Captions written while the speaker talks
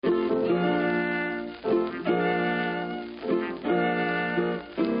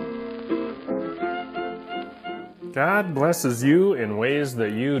God blesses you in ways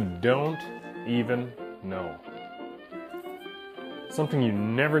that you don't even know. Something you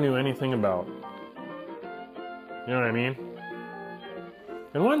never knew anything about. You know what I mean?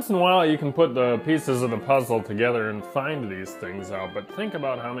 And once in a while you can put the pieces of the puzzle together and find these things out, but think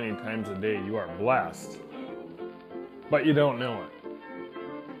about how many times a day you are blessed, but you don't know it.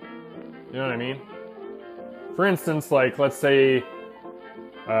 You know what I mean? For instance, like, let's say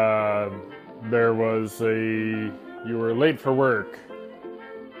you were late for work.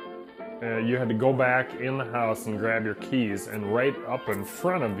 You had to go back in the house and grab your keys, and right up in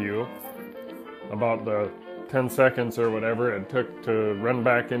front of you, about the 10 seconds or whatever it took to run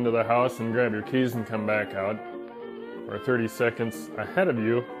back into the house and grab your keys and come back out, or 30 seconds ahead of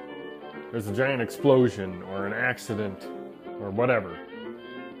you, there's a giant explosion or an accident or whatever.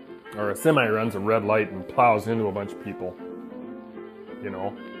 Or a semi runs a red light and plows into a bunch of people. You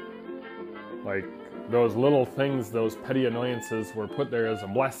know? Like, those little things, those petty annoyances were put there as a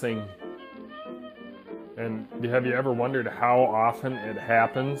blessing. And have you ever wondered how often it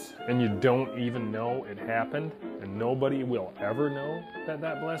happens and you don't even know it happened? And nobody will ever know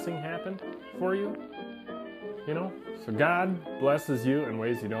that blessing happened for you? You know? So God blesses you in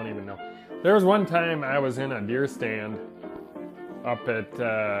ways you don't even know. There was one time I was in a deer stand up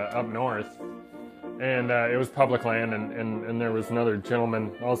north, and it was public land, and there was another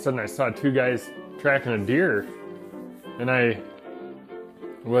gentleman. All of a sudden I saw two guys tracking a deer, and I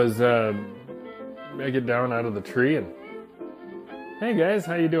get down out of the tree and, hey guys,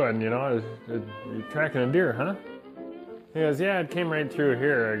 how you doing? You know, you tracking a deer, huh? He goes, yeah, it came right through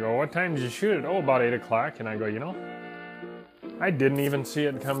here. I go, what time did you shoot it? Oh, about 8 o'clock. And I go, you know, I didn't even see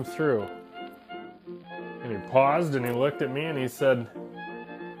it come through. And he paused and he looked at me and he said,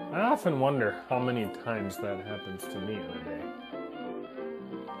 I often wonder how many times that happens to me in a day.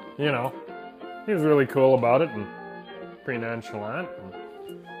 You know, he was really cool about it and pretty nonchalant. And,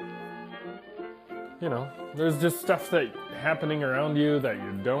 you know, there's just stuff that happening around you that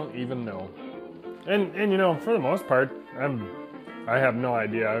you don't even know. And you know, for the most part, I have no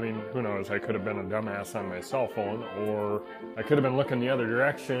idea. I mean, who knows? I could have been a dumbass on my cell phone, or I could have been looking the other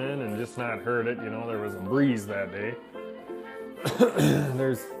direction and just not heard it. You know, there was a breeze that day.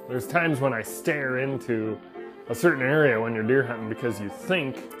 There's times when I stare into a certain area when you're deer hunting because you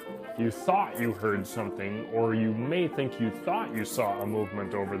thought you heard something, or you may think you thought you saw a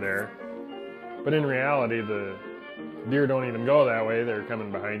movement over there, but in reality the deer don't even go that way. They're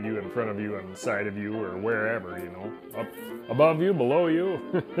coming behind you, in front of you, on the side of you, or wherever, you know, up above you, below you,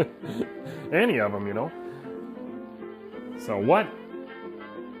 any of them, you know. So what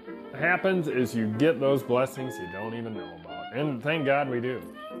happens is you get those blessings you don't even know about, and thank God we do,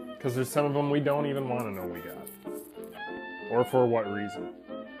 because there's some of them we don't even want to know we got, or for what reason.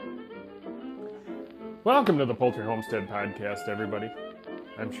 Welcome to the Poultry Homestead Podcast, everybody.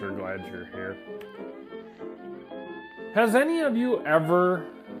 I'm sure glad you're here. Has any of you ever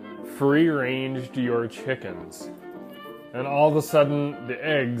free-ranged your chickens and all of a sudden the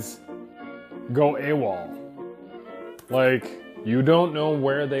eggs go AWOL? Like, you don't know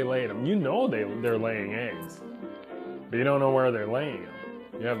where they laid them. You know they're laying eggs, but you don't know where they're laying them.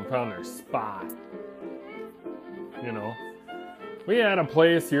 You haven't found their spot. You know? We had a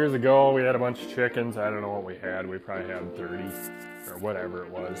place years ago, we had a bunch of chickens. I don't know what we had. We probably had 30 or whatever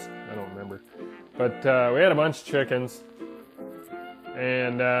it was. I don't remember. But we had a bunch of chickens,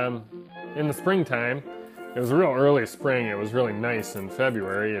 and in the springtime, it was a real early spring. It was really nice in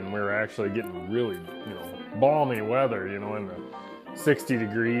February, and we were actually getting really, you know, balmy weather, you know, in the 60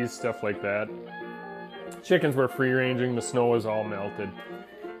 degrees, stuff like that. Chickens were free-ranging. The snow was all melted,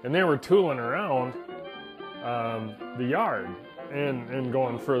 and they were tooling around the yard and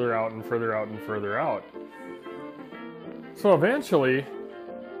going further out and further out and further out. So eventually,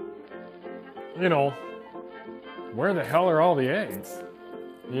 you know, where the hell are all the eggs?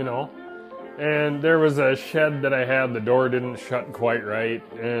 You know? And there was a shed that I had, the door didn't shut quite right,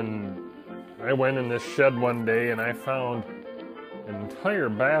 and I went in this shed one day and I found an entire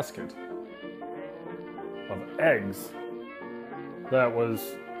basket of eggs that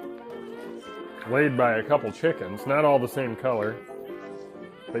was laid by a couple chickens, not all the same color.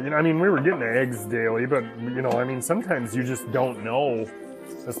 But, you know, I mean, we were getting eggs daily, but, you know, I mean, sometimes you just don't know,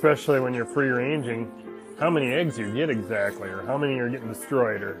 especially when you're free-ranging, how many eggs you get exactly, or how many are getting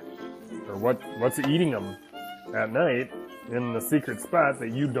destroyed, or what's eating them at night in the secret spot that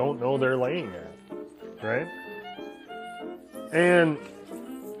you don't know they're laying at, right? And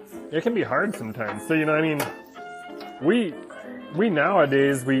it can be hard sometimes. So, you know, I mean, we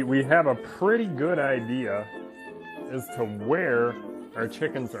nowadays, we have a pretty good idea as to where our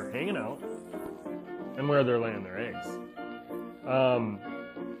chickens are hanging out and where they're laying their eggs.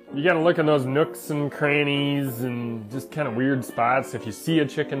 You gotta look in those nooks and crannies and just kind of weird spots. If you see a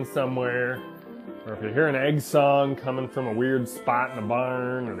chicken somewhere, or if you hear an egg song coming from a weird spot in the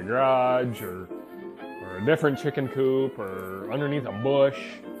barn or the garage, or a different chicken coop, or underneath a bush,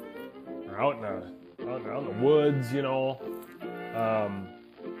 or out in the woods, you know,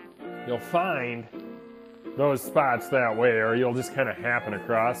 you'll find those spots that way, or you'll just kind of happen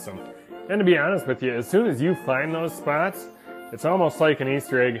across them. And to be honest with you, as soon as you find those spots, it's almost like an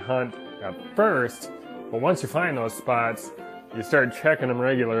Easter egg hunt at first, but once you find those spots, you start checking them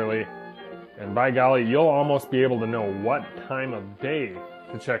regularly, and by golly, you'll almost be able to know what time of day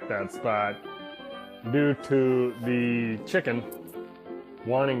to check that spot due to the chicken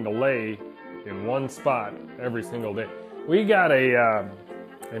wanting to lay in one spot every single day. We got an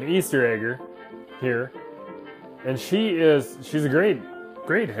Easter egger here, and she's a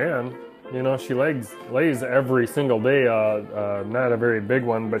great hen. You know, she lays every single day, not a very big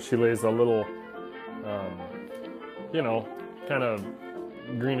one, but she lays a little, you know, kind of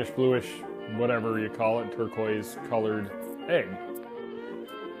greenish, bluish, whatever you call it, turquoise colored egg.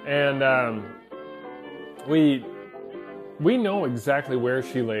 And we know exactly where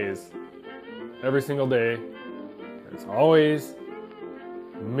she lays every single day. It's always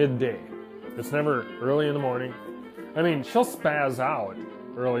midday. It's never early in the morning. I mean, she'll spaz out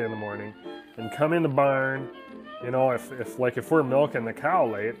early in the morning and come in the barn. You know, if we're milking the cow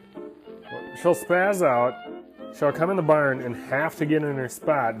late, she'll spaz out. She'll come in the barn and have to get in her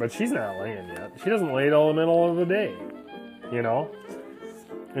spot, but she's not laying yet. She doesn't lay till the middle of the day, you know?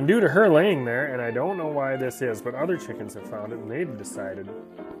 And due to her laying there, and I don't know why this is, but other chickens have found it, and they've decided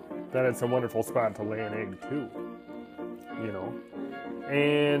that it's a wonderful spot to lay an egg too, you know?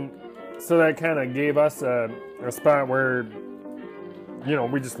 And so that kind of gave us a spot where, you know,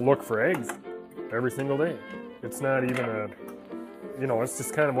 we just look for eggs every single day. It's not even it's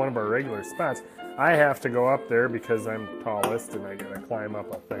just kind of one of our regular spots. I have to go up there because I'm tallest and I gotta climb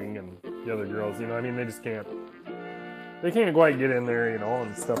up a thing, and the other girls, you know, I mean, they can't quite get in there, you know,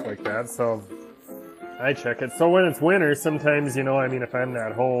 and stuff like that. So I check it. So when it's winter, sometimes, you know, I mean, if I'm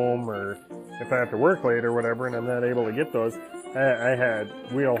not home or if I have to work late or whatever and I'm not able to get those,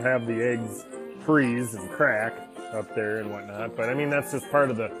 we'll have the eggs freeze and crack up there and whatnot. But I mean, that's just part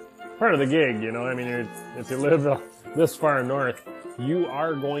of the gig, you know. I mean, if you live this far north, you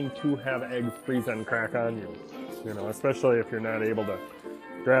are going to have eggs freeze and crack on you, you know, especially if you're not able to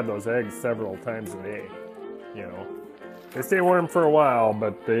grab those eggs several times a day, you know. They stay warm for a while,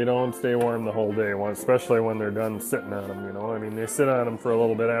 but they don't stay warm the whole day, especially when they're done sitting on them, you know. I mean, they sit on them for a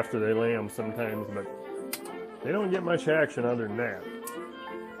little bit after they lay them sometimes, but they don't get much action other than that.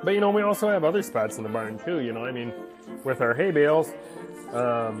 But, you know, we also have other spots in the barn, too, you know. I mean, with our hay bales,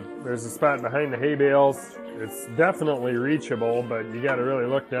 there's a spot behind the hay bales. It's definitely reachable, but you got to really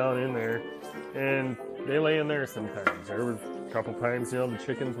look down in there, and they lay in there sometimes. There was a couple times, you know, the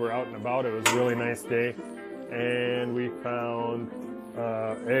chickens were out and about. It was a really nice day, and we found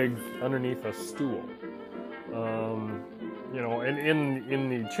eggs underneath a stool. You know, and in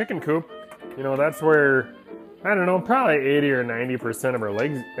the chicken coop, you know, that's where, I don't know, probably 80 or 90% of our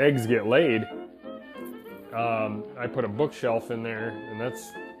eggs get laid. I put a bookshelf in there, and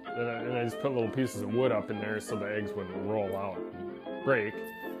I just put little pieces of wood up in there so the eggs wouldn't roll out and break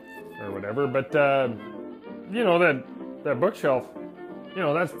or whatever. But you know, that bookshelf, you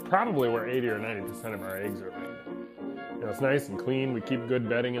know, that's probably where 80 or 90% of our eggs are laid. You know, it's nice and clean. We keep good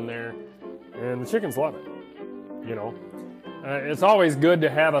bedding in there, and the chickens love it. You know, it's always good to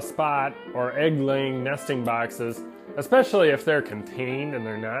have a spot or egg-laying nesting boxes, especially if they're contained and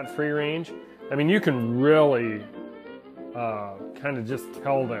they're not free range. I mean, you can really kind of just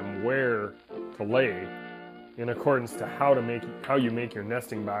tell them where to lay in accordance to how you make your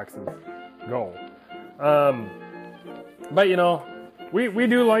nesting boxes go. But you know, we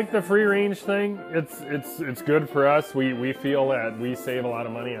do like the free range thing. It's good for us. We feel that we save a lot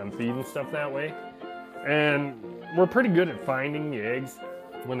of money on feed and stuff that way, and we're pretty good at finding the eggs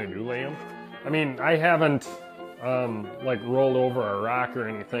when they do lay them. I mean, I haven't like rolled over a rock or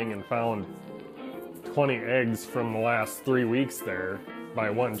anything and found 20 eggs from the last 3 weeks there by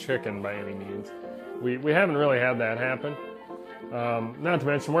one chicken by any means. We haven't really had that happen. Not to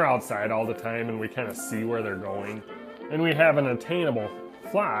mention we're outside all the time and we kind of see where they're going. And we have an attainable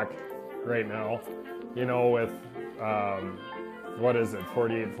flock right now, you know, with, what is it,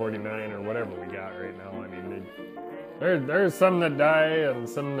 48, 49 or whatever we got right now. I mean, there's some that die and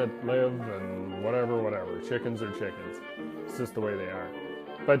some that live and whatever. Chickens are chickens. It's just the way they are.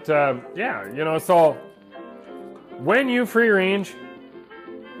 But, yeah, you know, so when you free range,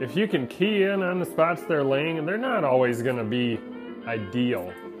 if you can key in on the spots they're laying, and they're not always going to be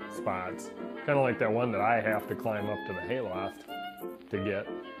ideal spots. Kind of like that one that I have to climb up to the hayloft to get.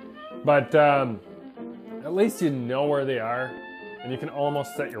 But at least you know where they are, and you can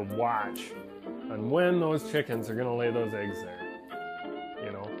almost set your watch on when those chickens are going to lay those eggs there.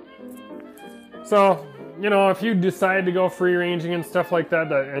 You know? So, you know, if you decide to go free ranging and stuff like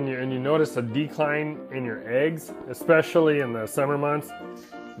that, and you notice a decline in your eggs, especially in the summer months,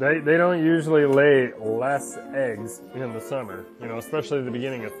 they don't usually lay less eggs in the summer. You know, especially at the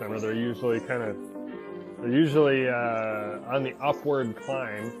beginning of summer, they're usually on the upward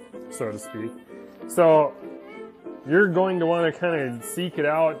climb, so to speak. So you're going to want to kind of seek it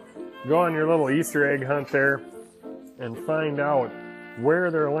out, go on your little Easter egg hunt there, and find out where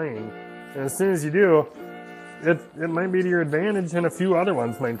they're laying. And as soon as you do, it might be to your advantage, and a few other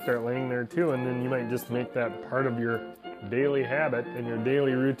ones might start laying there too, and then you might just make that part of your daily habit and your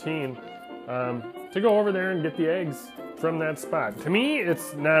daily routine to go over there and get the eggs from that spot. To me,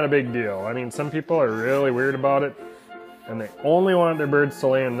 it's not a big deal. I mean, some people are really weird about it, and they only want their birds to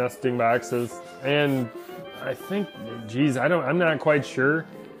lay in nesting boxes. And I think, geez, I'm not quite sure,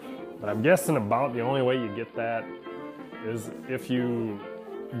 but I'm guessing about the only way you get that is if you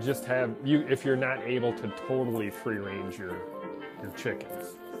just if you're not able to totally free range your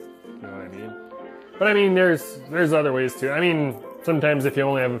chickens. You know what I mean? But I mean, there's other ways too. I mean, sometimes if you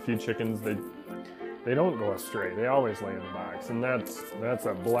only have a few chickens, they don't go astray. They always lay in the box, and that's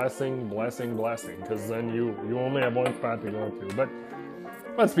a blessing, because then you only have one spot to go to. But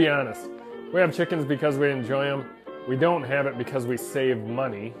let's be honest, we have chickens because we enjoy them. We don't have it because we save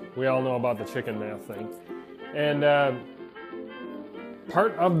money. We all know about the chicken math thing, and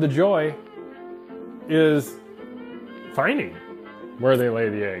part of the joy is finding where they lay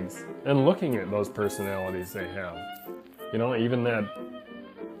the eggs and looking at those personalities they have. You know, even that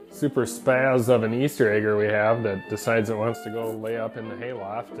super spaz of an Easter egger we have that decides it wants to go lay up in the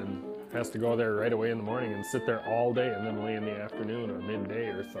hayloft and has to go there right away in the morning and sit there all day and then lay in the afternoon or midday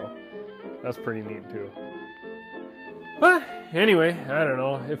or so. That's pretty neat too. But anyway, I don't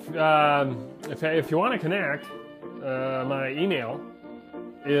know. If you want to connect, my email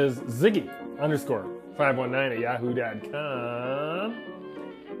is ziggy_519@yahoo.com.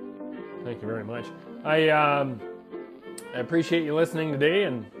 Thank you very much. I appreciate you listening today,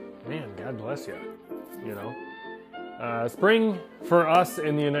 and man, God bless you. You know, spring for us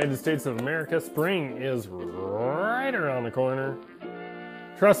in the United States of America, spring is right around the corner.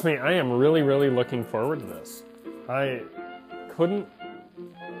 Trust me, I am really, really looking forward to this. I couldn't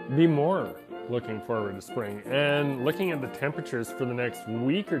be more looking forward to spring. And looking at the temperatures for the next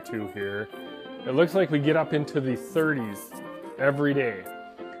week or two here, it looks like we get up into the 30s every day,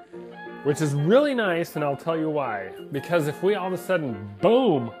 which is really nice, and I'll tell you why. Because if we all of a sudden,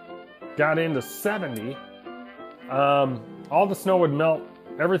 boom, got into 70, all the snow would melt,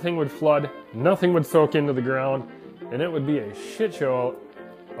 everything would flood, nothing would soak into the ground, and it would be a shit show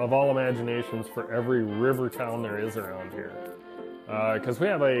of all imaginations for every river town there is around here. Because we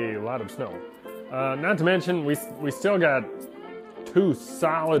have a lot of snow. Not to mention, we still got 2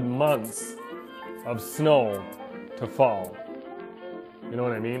 solid months of snow to fall. You know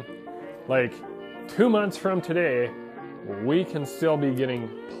what I mean? Like, 2 months from today, we can still be getting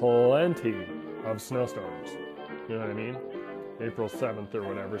plenty of snowstorms. You know what I mean? April 7th or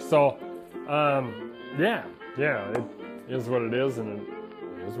whatever. So, yeah, it is what it is, and it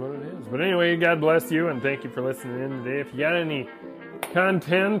is what it is. But anyway, God bless you, and thank you for listening in today. If you got any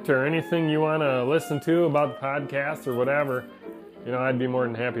content or anything you want to listen to about the podcast or whatever, you know, I'd be more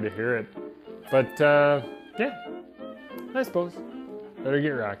than happy to hear it. But, yeah, I suppose. Better get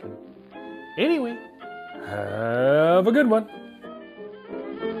rocking. Anyway, have a good one.